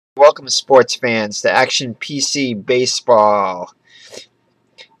Welcome, sports fans, to Action PC Baseball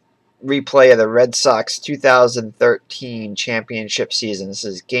replay of the Red Sox 2013 championship season. This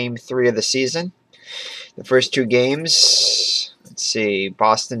is Game 3 of the season. The first two games, let's see,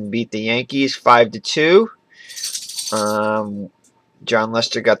 Boston beat the Yankees 5-2. John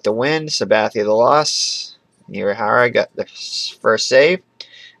Lester got the win, Sabathia the loss. Urahara got the first save.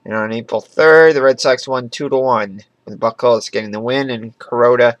 And on April 3rd, the Red Sox won 2-1. With Buchholz getting the win and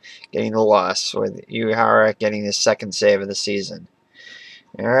Kuroda getting the loss, with Urahara getting his second save of the season.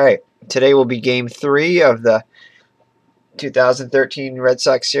 Alright, today will be Game 3 of the 2013 Red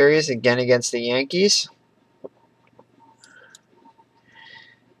Sox series, again against the Yankees.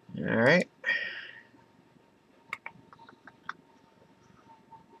 Alright.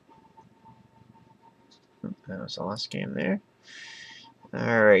 That was the last game there.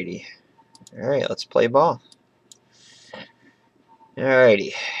 Alrighty. Alright, let's play ball.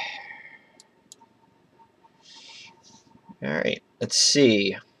 Alrighty. Alright, let's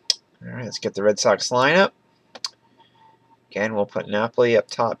see. Alright, let's get the Red Sox lineup. Again, we'll put Napoli up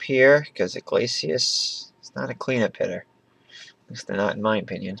top here because Iglesias is not a cleanup hitter. At least they're not in my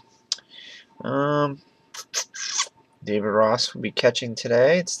opinion. David Ross will be catching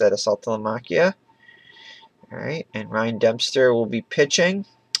today instead of Saltalamacchia. Alright, and Ryan Dempster will be pitching.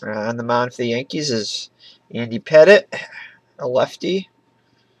 On the mound for the Yankees is Andy Pettit, a lefty.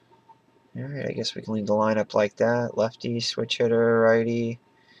 Alright, I guess we can leave the lineup like that. Lefty, switch hitter, righty,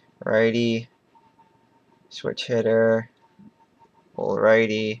 righty, switch hitter, full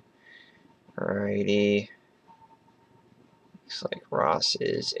righty, righty. Looks like Ross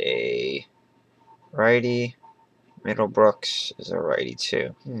is a righty. Middlebrooks is a righty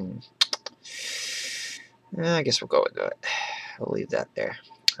too. I guess we'll go with that. We'll leave that there.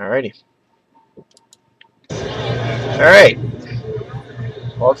 Alrighty. Alright.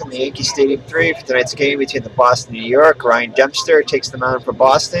 Welcome to Yankee Stadium 3 for tonight's game between the Boston and New York. Ryan Dempster takes the mound for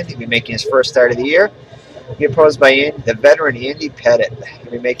Boston. He'll be making his first start of the year. He'll be opposed by the veteran Andy Pettit.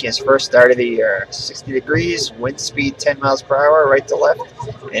 He'll be making his first start of the year. 60 degrees, wind speed 10 miles per hour, right to left,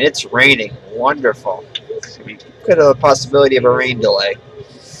 and it's raining. Wonderful. So we could have a possibility of a rain delay.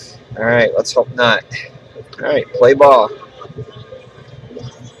 Alright, let's hope not. Alright, play ball.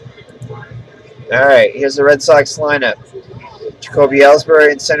 Alright, here's the Red Sox lineup. Jacoby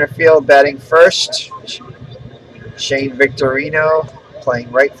Ellsbury in center field, batting first. Shane Victorino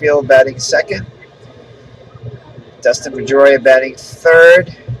playing right field, batting second. Dustin Pedroia batting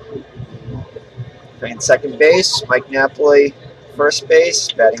third. Playing second base. Mike Napoli first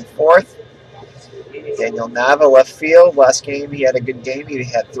base, batting fourth. Daniel Nava left field. Last game he had a good game. He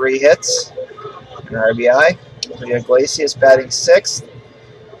had 3 hits, an RBI. Julio Iglesias batting sixth.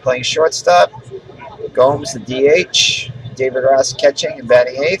 Playing shortstop. Gomes the DH. David Ross catching and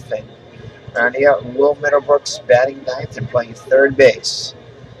batting 8th, and rounding out Will Middlebrooks batting 9th and playing third base.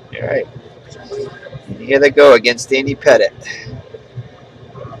 All right, and here they go against Andy Pettit.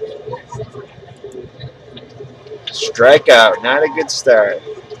 Strikeout, not a good start.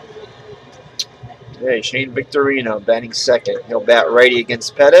 Hey, Shane Victorino batting second. He'll bat righty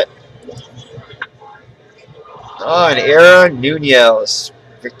against Pettit. Oh, and Aaron Nunez.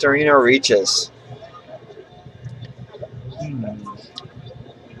 Victorino reaches.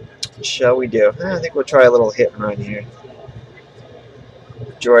 What shall we do? I think we'll try a little hit and run here.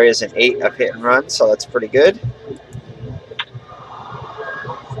 Joy is an 8 of hit and run, so that's pretty good.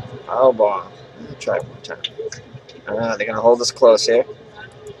 Foul ball. I'll try it one time. They're going to hold us close here.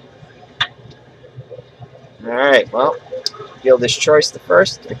 Alright, well, fielder's choice to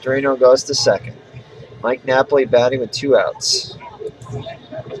first. Victorino goes to second. Mike Napoli batting with 2 outs.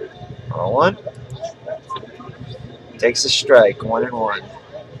 0-1. Takes a strike, 1-1.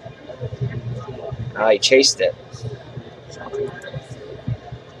 He chased it.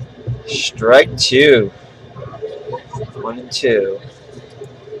 Strike 2. 1-2.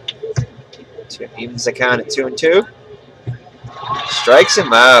 Evens the count at 2-2. Strikes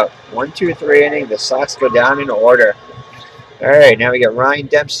him out. 1-2-3 inning. The Sox go down in order. Alright, now we got Ryan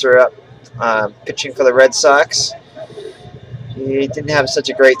Dempster up pitching for the Red Sox. He didn't have such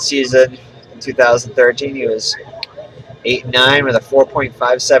a great season in 2013. He was 8-9 with a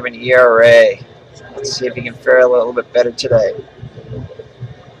 4.57 ERA. Let's see if he can fare a little bit better today.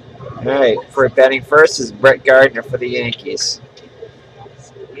 Alright, for batting first is Brett Gardner for the Yankees.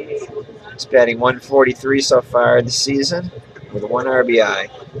 He's batting 143 so far this season with 1 RBI.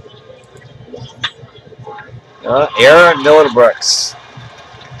 Aaron Middlebrooks.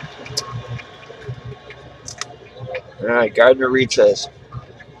 Alright, Gardner reaches.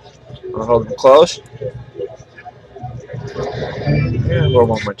 I'll hold him close. Yeah, we'll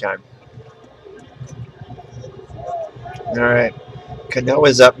one more time. All right.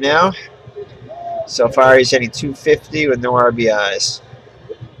 Canoa's up now. So far, he's hitting 250 with no RBIs.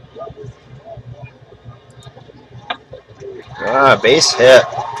 Ah, base hit.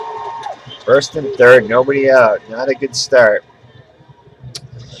 First and third, nobody out. Not a good start.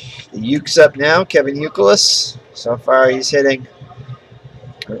 The Uke's up now, Kevin Youkilis. So far, he's hitting.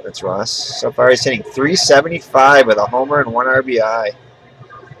 Oh, that's Ross. So far, he's hitting 375 with a homer and 1 RBI.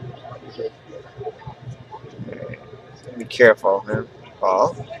 Right. Be careful, man.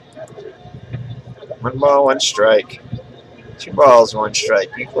 Ball. 1 ball, 1 strike. 2 balls, 1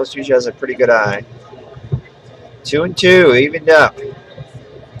 strike. Youkilis usually has a pretty good eye. 2-2, evened up.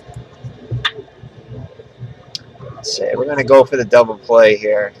 Let's see. We're going to go for the double play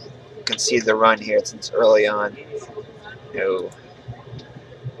here. Concede the run here since early on. No.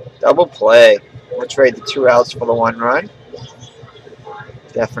 Double play. We'll trade the 2 outs for the 1 run.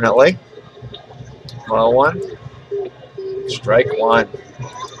 Definitely. Ball 1. Strike 1.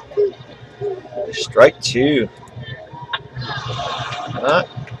 Strike 2.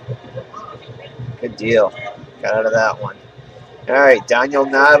 Good deal. Got out of that one. All right, Daniel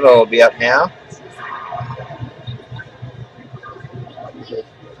Nava will be up now.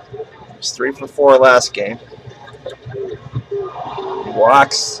 It's 3 for 4 last game. He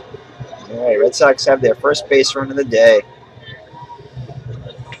walks. All right, Red Sox have their first base run of the day.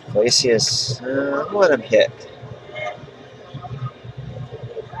 Iglesias, let him hit.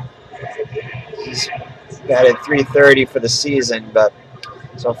 He's batted .330 for the season, but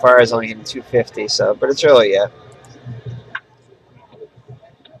so far he's only hitting .250. So, but it's early yet.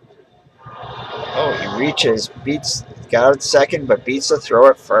 Oh, he reaches, got out at second, but beats the throw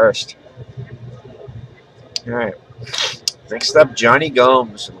at first. All right. Next up, Johnny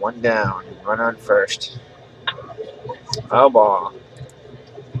Gomes, 1 down, run on first. Foul ball.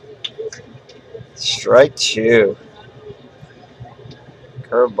 Strike 2.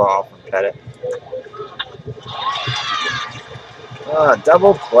 Curveball from Pettit.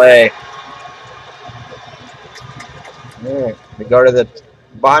 Double play. All right. We go to the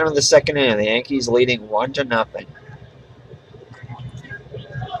bottom of the second inning. The Yankees leading 1-0.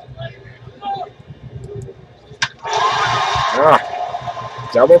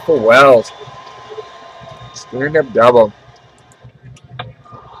 Double for Wells. Stand-up double.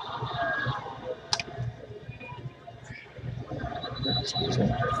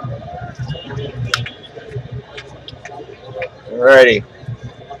 Alrighty.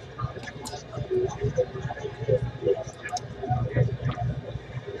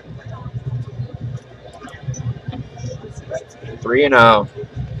 Three and out.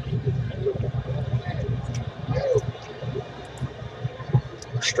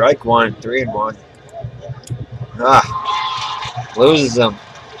 Strike 1, 3-1. Loses them.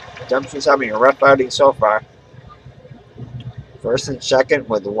 Dempster's having a rough outing so far. First and second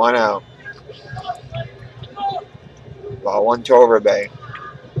with 1 out. Ball 1 to Overbay.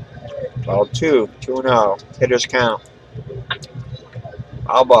 Ball 2, 2-0. Hitters count.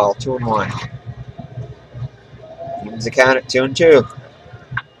 Foul ball, 2-1. Evens the count at 2-2.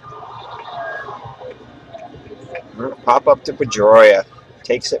 Pop up to Pedroia.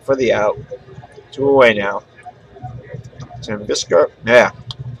 Takes it for the out. 2 away now. Francisco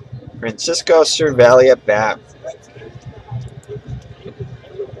Cervelli at bat.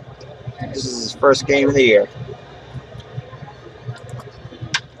 This is his first game of the year.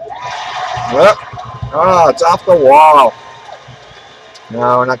 It's off the wall.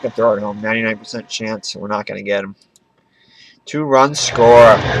 No, we're not going to throw it home. 99% chance we're not going to get him. 2-run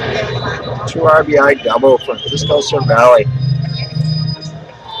score. 2 RBI double from Francisco Cervelli.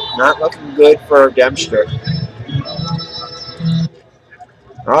 Not looking good for Dempster.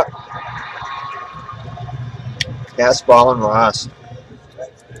 Fastball and Ross.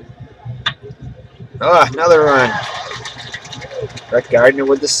 Another run. Brett Gardner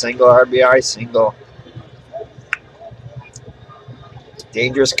with the single, RBI single.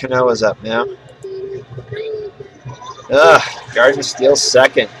 Dangerous Canoa's up now. Gardner steals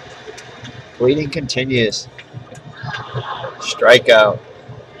second. Bleeding continues. Strikeout.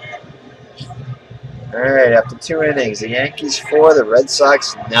 Alright, after 2 innings, the Yankees 4, the Red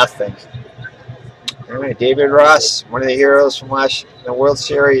Sox nothing. Alright, David Ross, one of the heroes from the World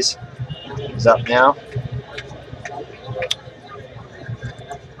Series, is up now.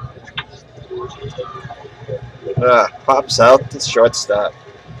 Pops out to shortstop.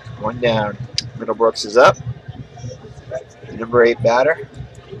 1 down. Middlebrooks is up. The number 8 batter.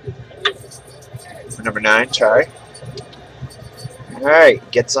 Number 9, sorry.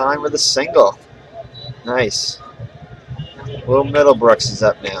 Alright, gets on with a single. Nice. Will Middlebrooks is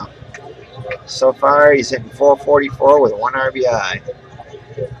up now. So far, he's hitting 444 with 1 RBI.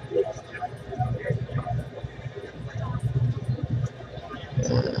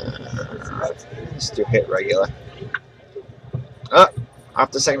 Let's do hit regular. Oh,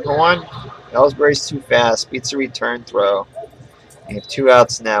 off the second for 1. Ellsbury's too fast. Beats a return throw. We have 2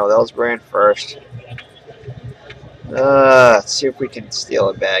 outs now with Ellsbury in first. Let's see if we can steal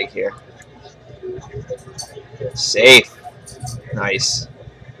a bag here. Safe. Nice.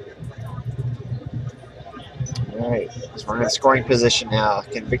 Alright, he's running in scoring position now.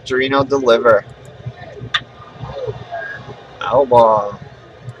 Can Victorino deliver? Foul ball.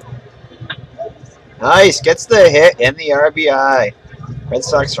 Nice, gets the hit and the RBI. Red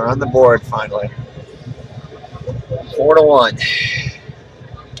Sox are on the board finally. 4-1.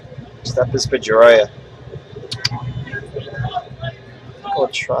 Next up is Pedroia. We'll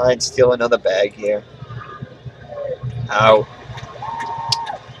try and steal another bag here. Out.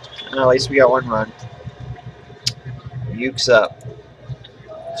 Well, at least we got 1 run. Yuke's up.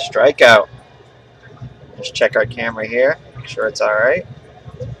 Strikeout. Just check our camera here. Make sure it's alright.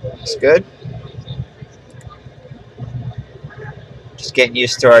 Looks good. Just getting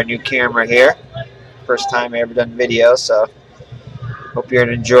used to our new camera here. First time I ever done video, so hope you're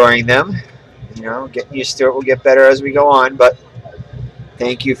enjoying them. You know, getting used to it. We'll get better as we go on, but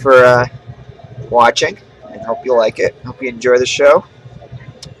thank you for watching, and hope you like it. Hope you enjoy the show.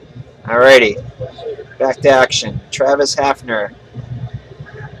 Alrighty, back to action. Travis Hafner.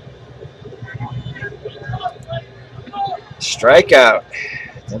 Strikeout.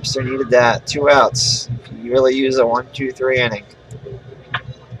 Dempster needed that. 2 outs. You really use a 1-2-3 inning.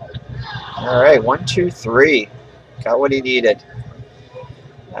 Alright, 1-2-3. Got what he needed.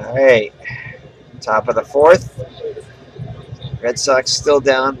 Alright. Top of the 4th. Red Sox still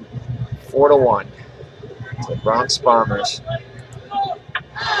down 4-1 to the Bronx Bombers.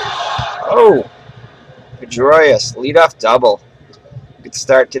 Oh! Pedroia, leadoff double. Good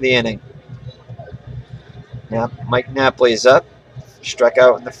start to the inning. Now Mike Napoli's up. Struck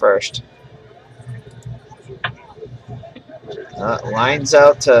out in the first. Lines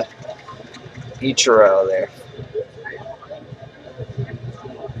out to Ichiro there.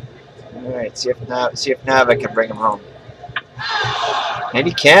 All right, see if Nava can bring him home. And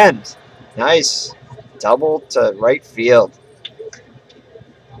he can. Nice. Double to right field.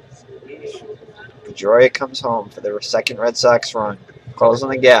 Pedroia comes home for the 2nd Red Sox run. Closing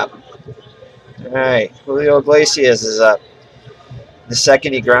the gap. All right, Julio Iglesias is up. In the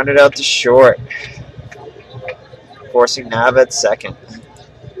 2nd, he grounded out to short, forcing Nava at 2nd.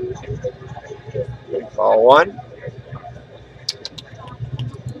 Ball 1.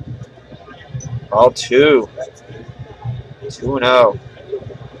 Ball 2. 2-0.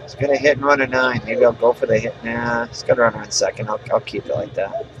 He's got a hit and run a 9. Maybe I'll go for the hit. Nah, he's got a runner on 2nd. I'll keep it like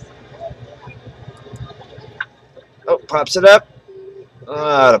that. Oh, pops it up.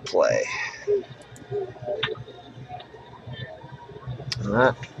 Out of play.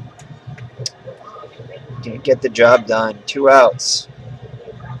 Can't get the job done. 2 outs.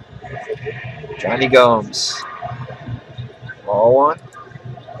 Johnny Gomes. Ball 1.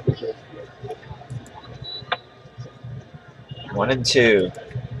 1-2.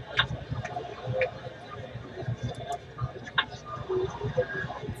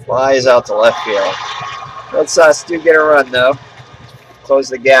 Flies out to left field. Red Sox do get a run though. Close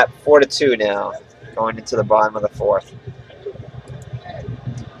the gap. 4-2 now. Going into the bottom of the 4th.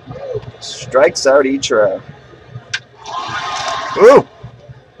 Strikes out Ichiro. Ooh!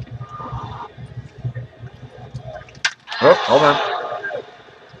 Oh, hold on.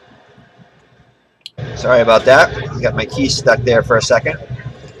 Sorry about that. Got my key stuck there for a second.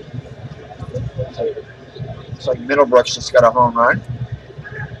 Looks like Middlebrooks just got a home run.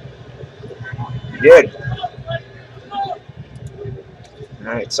 He did.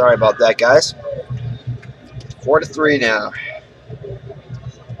 Alright, sorry about that, guys. 4-3 now.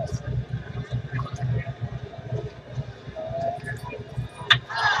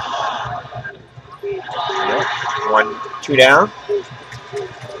 Yep. 1-2 down.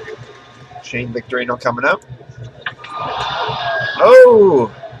 Shane Victorino coming up.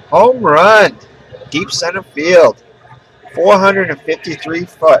 Oh, home run. Deep center field. 453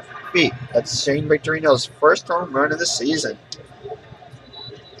 feet. That's Shane Victorino's first home run of the season.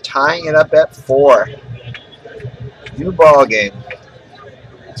 Tying it up at 4. New ball game.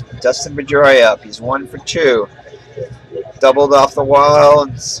 Dustin Pedroia up. He's 1 for 2. Doubled off the wall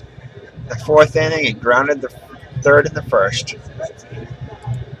in the 4th inning and grounded the 3rd in the 1st.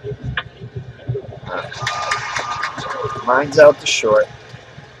 Lines out to short.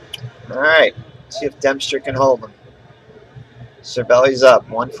 All right. See if Dempster can hold him. Cervelli's up,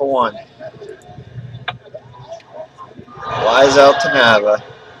 1 for 1. Flies out to Nava.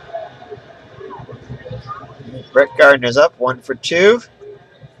 Brett Gardner's up, 1 for 2.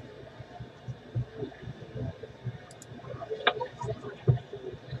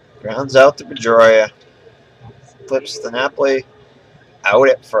 Grounds out to Pedroia. Flips the Napoli out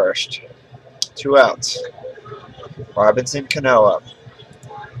at first. 2 outs. Robinson Cano up.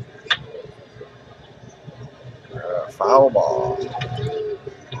 Foul ball.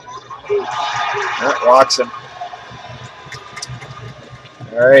 That walks him.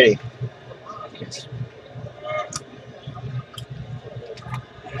 Alrighty.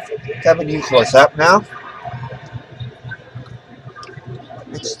 Kevin Youthful's up now.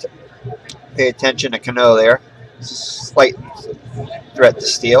 Just pay attention to Cano there. It's a slight threat to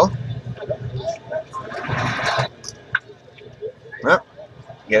steal. Well,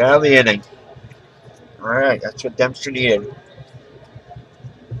 get out of the inning. Alright, that's what Dempster needed.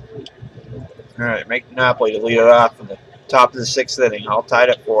 Alright, make Napoli to lead it off in the top of the 6th inning. All tied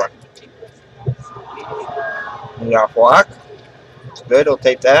at 4. Lead off walk. It's good, we'll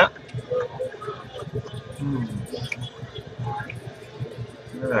take that.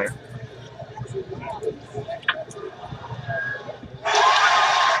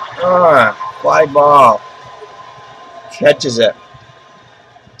 Alright. Fly ball. Catches it.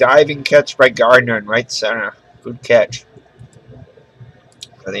 Diving catch by Gardner in right center. Good catch.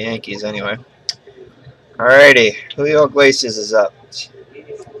 For the Yankees, anyway. Alrighty. Julio Iglesias is up.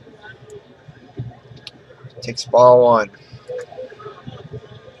 Takes ball 1.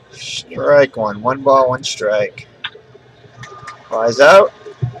 Strike 1. 1 ball, 1 strike. Flies out.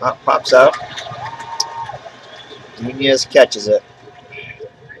 Pops out. Nunez catches it.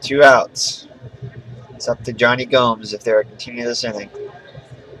 2 outs. It's up to Johnny Gomes if they're continuing this inning.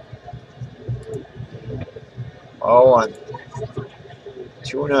 0-1.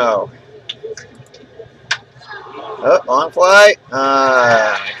 2-0. Oh, long fly.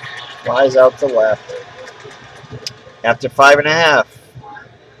 Flies out to left. After 5.5.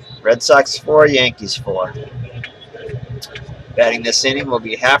 Red Sox 4, Yankees 4. Batting this inning will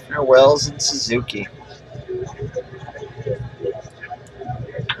be Hafner, Wells, and Suzuki.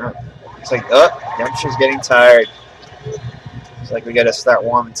 It's like, Dempster's getting tired. It's like we got to start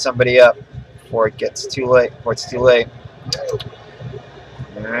warming somebody up before it gets too late. Before it's too late.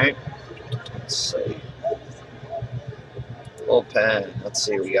 All right. Let's see. Bullpen. Let's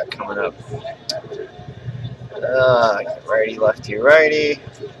see what we got coming up. Righty, lefty, righty.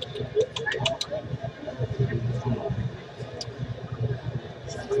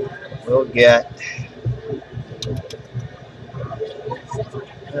 We'll get.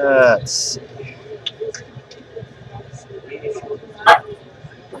 Let's see.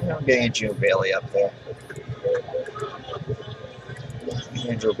 I'm getting Andrew Bailey up there.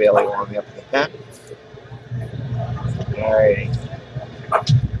 Andrew Bailey warming up in the pen. Alrighty.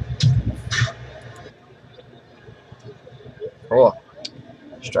 Cool.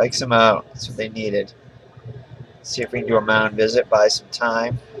 Strikes him out. That's what they needed. Let's see if we can do a mound visit, buy some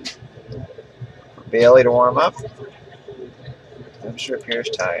time for Bailey to warm up. I'm sure Pierce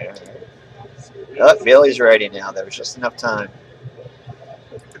tired. Oh, Bailey's ready now. There was just enough time.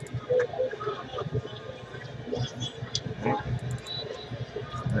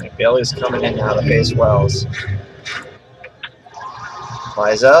 Alright, Bailey's coming in now to face Wells.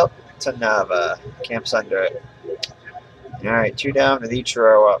 Flies up to Nava. Camps under it. Alright, 2 down with each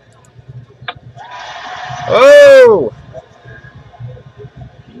row up. Oh!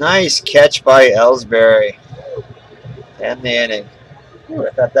 Nice catch by Ellsbury. End the inning. Ooh,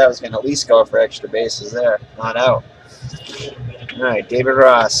 I thought that was going to at least go for extra bases there. Not out. Alright, David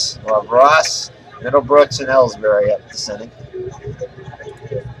Ross. Well, Ross, Middlebrooks, and Ellsbury up this inning.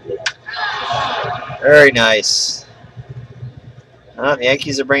 Very nice. The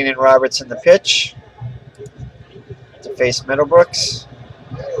Yankees are bringing in Robertson the pitch to face Middlebrooks.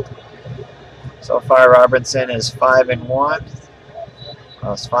 So far, Robertson is 5-1.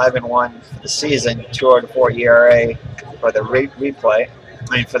 Well, it's 5-1 for the season. 2.04 ERA for the replay.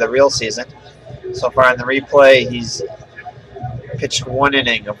 I mean, for the real season. So far in the replay, he's pitched 1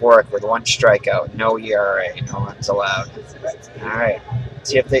 inning of work with 1 strikeout, no ERA, no runs allowed. All right, let's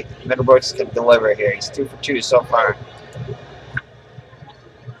see if Middlebrooks can deliver here. He's 2 for 2 so far.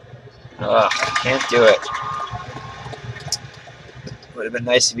 Can't do it. Would have been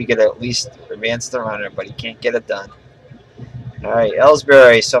nice if he could at least advance the runner, but he can't get it done. All right,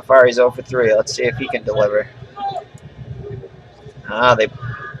 Ellsbury, so far he's 0 for 3. Let's see if he can deliver.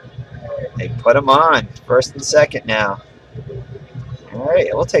 They put him on. 1st and 2nd now. All right,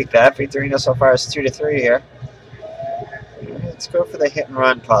 we'll take that. Victorino so far is 2-3 here. Let's go for the hit and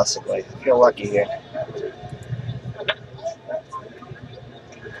run, possibly. I feel lucky here.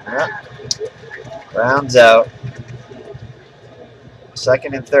 Yeah. Rounds out.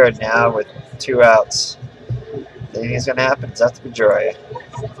 Second and third now with 2 outs. Anything is going to happen. It's up to Pedroia.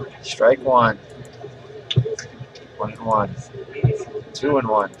 Strike 1. 1-1.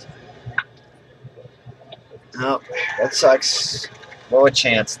 2-1. Nope. Red Sox low a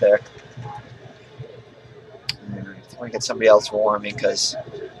chance there. I want to get somebody else warming because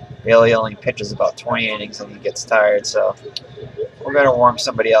Bailey only pitches about 20 innings and he gets tired. So we're going to warm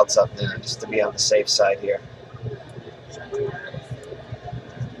somebody else up now just to be on the safe side here.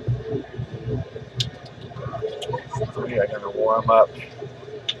 We are going to warm up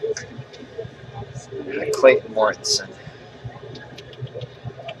Clayton Mortensen.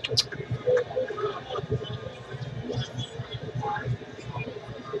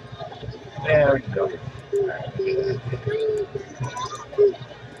 There we go.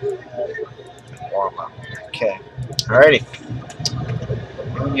 Warm up. Okay. Alrighty.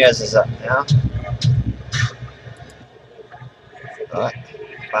 Nunez is up now.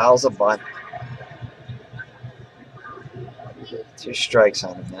 Fouls a bunt. 2 strikes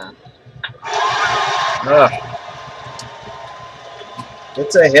on him now. Ugh.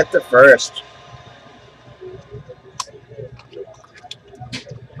 Gets a hit to first.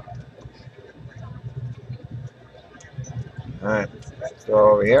 Alright, let's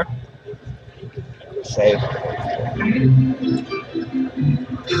go over here. Save.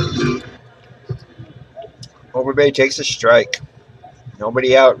 Overbay takes a strike.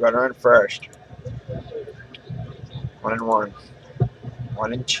 Nobody out, runner on first. 1-1.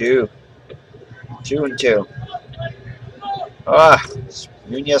 1-2. 2-2.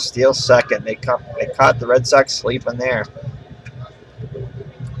 Nunez steals second. They caught the Red Sox sleeping there.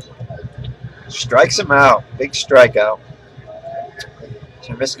 Strikes him out. Big strikeout.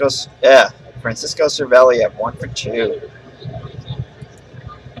 Francisco Cervelli at 1 for 2.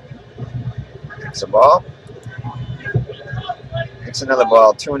 Takes a ball. Takes another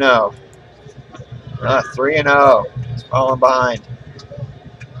ball. 2-0. 3-0. He's falling behind.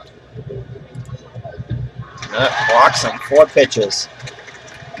 Walks him. 4 pitches.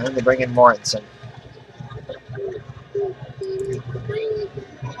 And then they bring in Mortensen.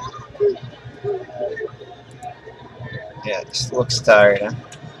 Yeah, just looks tired, huh?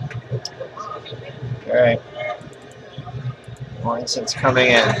 Alright. Mortensen's coming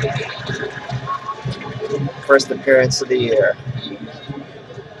in. First appearance of the year.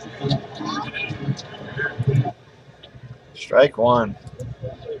 Strike 1.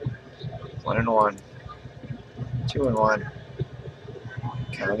 1-1. 2-1.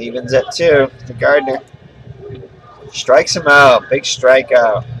 Count evens at 2 to Gardner. Strikes him out. Big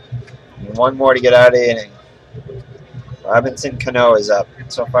strikeout. And 1 more to get out of the inning. Robinson Cano is up.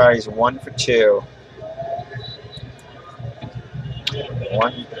 So far he's 1 for 2.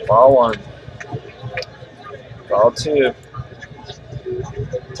 Ball 1. Ball 2.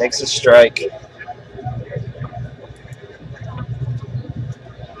 Takes a strike.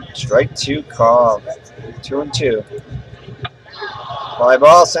 Strike 2 call. 2-2. Fly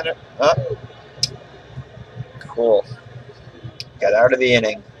ball, center. Up. Cool. Got out of the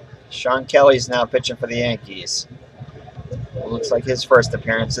inning. Sean Kelly's now pitching for the Yankees. Looks like his first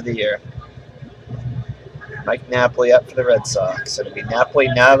appearance of the year. Mike Napoli up for the Red Sox. It'll be Napoli,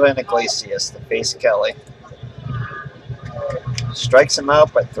 Nava, and Iglesias to face Kelly. Strikes him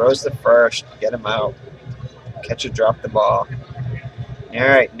out, but throws the first. Get him out. Catcher dropped the ball. All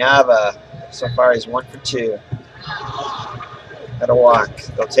right, Nava. So far, he's 1 for 2. Got a walk.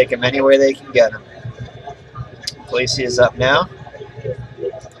 They'll take him any way they can get him. Iglesias up now.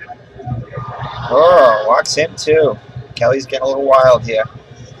 Oh, walks him too. Kelly's getting a little wild here.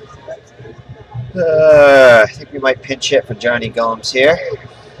 I think we might pinch hit for Johnny Gomes here.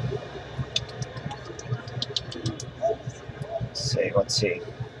 Let's see.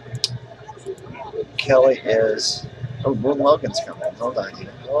 Kelly is... Oh, Boone Logan's coming. Hold on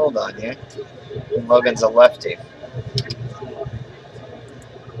here. Boone Logan's a lefty.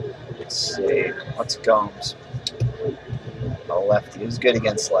 Let's see. What's Gomes? A lefty. Who's good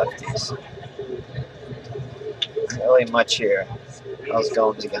against lefties? Not really much here. How's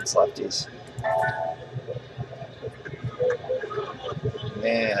Gomes against lefties?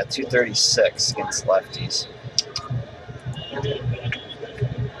 Yeah, 236 against lefties.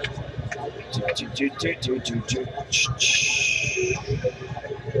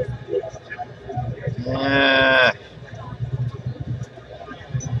 Yeah.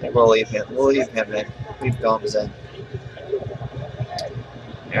 We'll leave him. We'll leave him in. Leave Gomes in.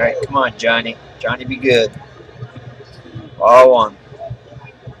 All right, come on, Johnny. Johnny, be good. Ball one.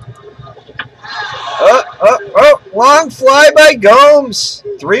 Long fly by Gomes.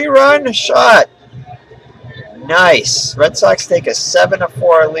 3-run shot. Nice. Red Sox take a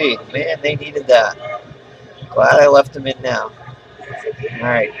 7-4 lead. Man, they needed that. Glad I left them in now. All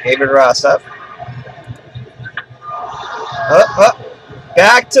right, David Ross up.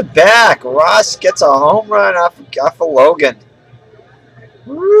 Back to back. Ross gets a home run off of Logan.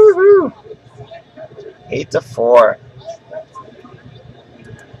 Woohoo! 8-4.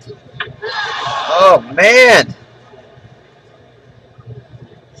 Oh man!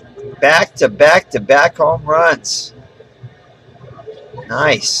 Back to back home runs.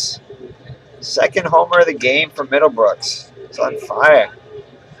 Nice. Second homer of the game for Middlebrooks. It's on fire.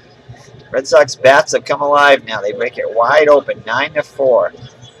 Red Sox bats have come alive now. They break it wide open, 9-4.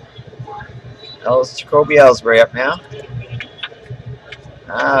 Jacoby Ellsbury up now.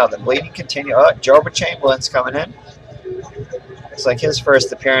 The bleeding continues. Joba Chamberlain's coming in. Looks like his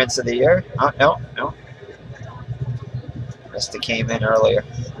first appearance of the year. No. Must have came in earlier.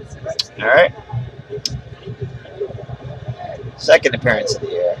 All right. Second appearance of the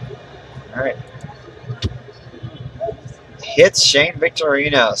year. All right. Hits Shane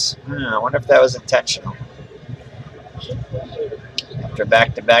Victorinos. I wonder if that was intentional. After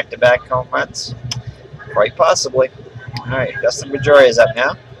back-to-back home runs? Quite possibly. All right, Dustin Pedroia is up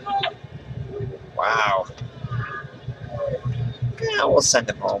now. Wow. Yeah, we'll send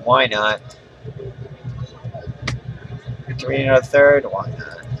him home. Why not? 3 and a third. Why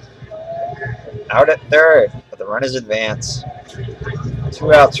not? Out at third, but the runners advance.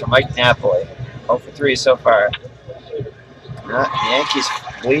 2 outs for Mike Napoli. 0 for 3 so far. The Yankees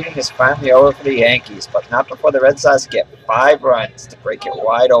bleeding is finally over for the Yankees, but not before the Red Sox get 5 runs to break it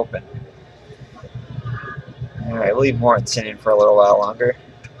wide open. All right, we'll leave Mortensen in for a little while longer.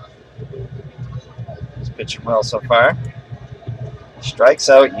 He's pitching well so far. Strikes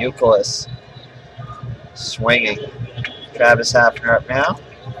out Euclid. Swinging. Travis Hafner up now.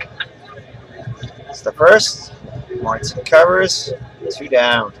 It's the first. Mortensen covers. 2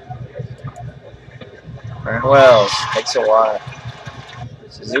 down. Aaron Wells takes a while.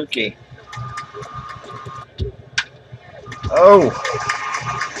 Suzuki. Oh!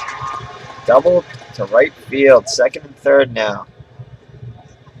 Double to right field. Second and third now.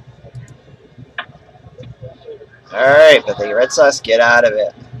 All right, but the Red Sox get out of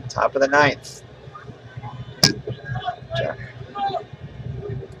it. Top of the 9th.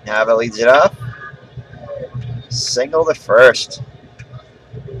 Nava leads it off. Single to first.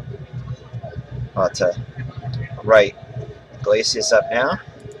 To right. Iglesias up now.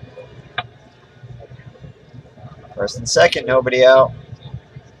 First and second, nobody out.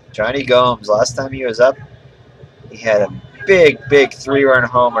 Johnny Gomes, last time he was up, he had a big 3-run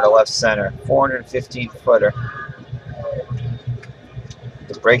homer to left center. 415-footer.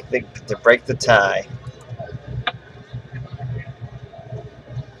 To break the tie.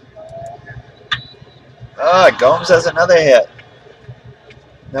 Gomes has another hit.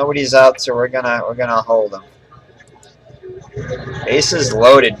 Nobody's out, so we're gonna hold him. Bases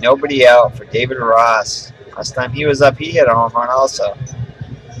loaded, nobody out for David Ross. Last time he was up, he hit a home run also.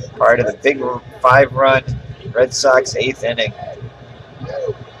 Part of the big 5-run Red Sox 8th inning.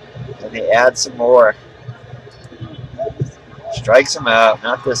 And they add some more. Strikes him out,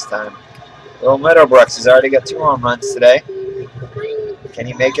 not this time. Will Middlebrooks has already got 2 home runs today. Can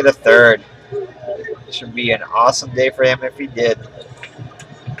he make it a third? Should be an awesome day for him if he did.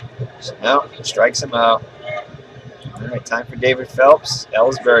 So no, strikes him out. All right, time for David Phelps.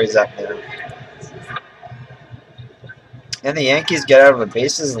 Ellsbury's up now. And the Yankees get out of a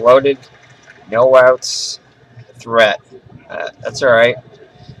bases loaded, no outs threat. That's all right.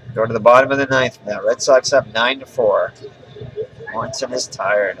 Go to the bottom of the 9th now. Red Sox up 9-4. Mortensen is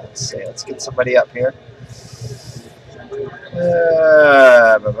tired. Let's see. Let's get somebody up here.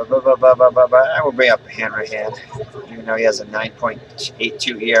 I will bring up Hanrahan, even though he has a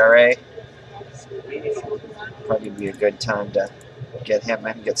 9.82 ERA. Probably be a good time to get him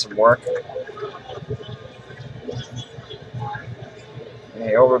in, get some work.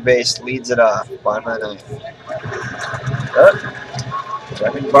 Hey, Overbase leads it off, bottom of the 9th.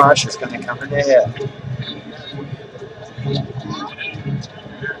 Kevin Bosch is going to come in to hit.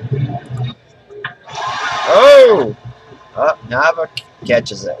 Oh! Nava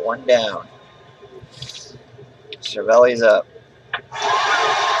catches it. 1 down. Cervelli's up.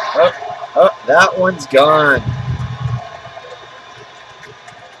 That one's gone.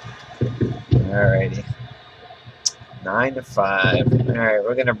 Alrighty. 9-5. Alright,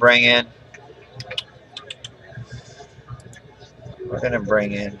 we're gonna bring in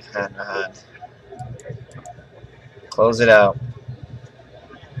Hanrahan. close it out.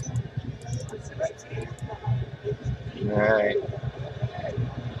 All right.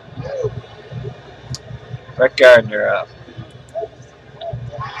 Brett Gardner up.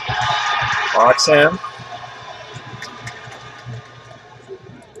 Walks him.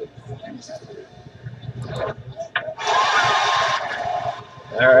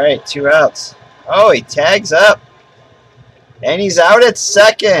 All right, 2 outs. Oh, he tags up. And he's out at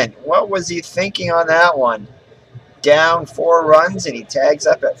second. What was he thinking on that one? Down 4 runs and he tags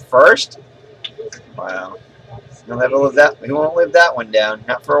up at first? Wow. He'll never live that. He won't live that one down.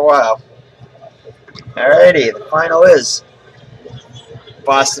 Not for a while. Alrighty, the final is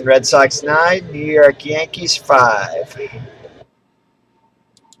Boston Red Sox 9, New York Yankees 5.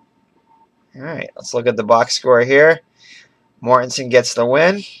 Alright, let's look at the box score here. Mortensen gets the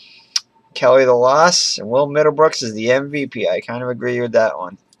win. Kelly the loss. And Will Middlebrooks is the MVP. I kind of agree with that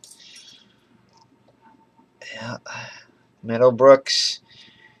one. Yeah. Middlebrooks,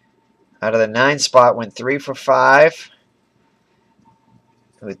 out of the 9 spot, went 3 for 5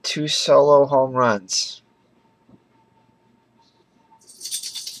 with 2 solo home runs.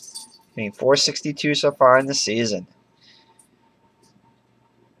 Hitting .462 so far in the season.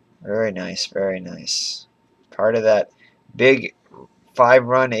 Very nice, very nice. Part of that big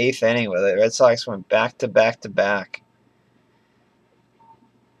 5-run 8th inning where the Red Sox went back to back to back.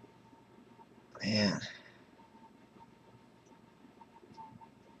 Man.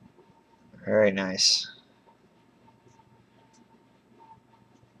 Very nice.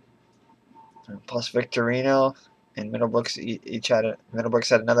 Plus Victorino and Middlebrooks each had Middlebrooks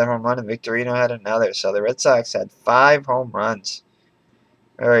had another home run and Victorino had another. So the Red Sox had 5 home runs.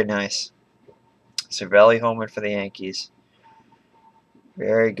 Very nice. Cervelli homered for the Yankees.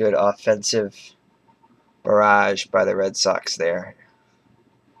 Very good offensive barrage by the Red Sox there.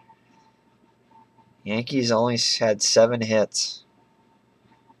 Yankees only had 7 hits.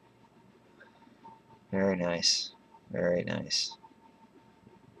 Very nice. Very nice.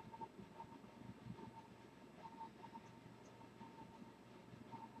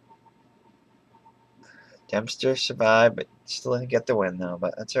 Dempster survived, but still didn't get the win, though.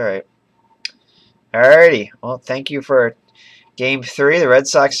 But that's all right. Alrighty. Well, thank you for Game 3. The Red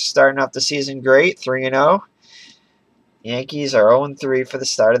Sox are starting off the season great, 3-0. Yankees are 0-3 for the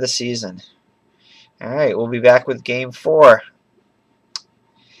start of the season. Alright, we'll be back with Game 4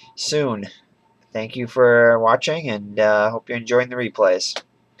 soon. Thank you for watching, and hope you're enjoying the replays.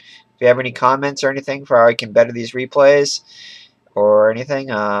 If you have any comments or anything for how I can better these replays or anything,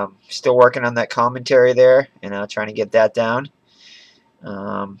 still working on that commentary there, and trying to get that down.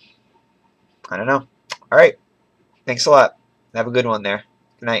 I don't know. All right. Thanks a lot. Have a good one there.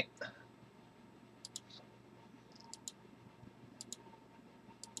 Good night.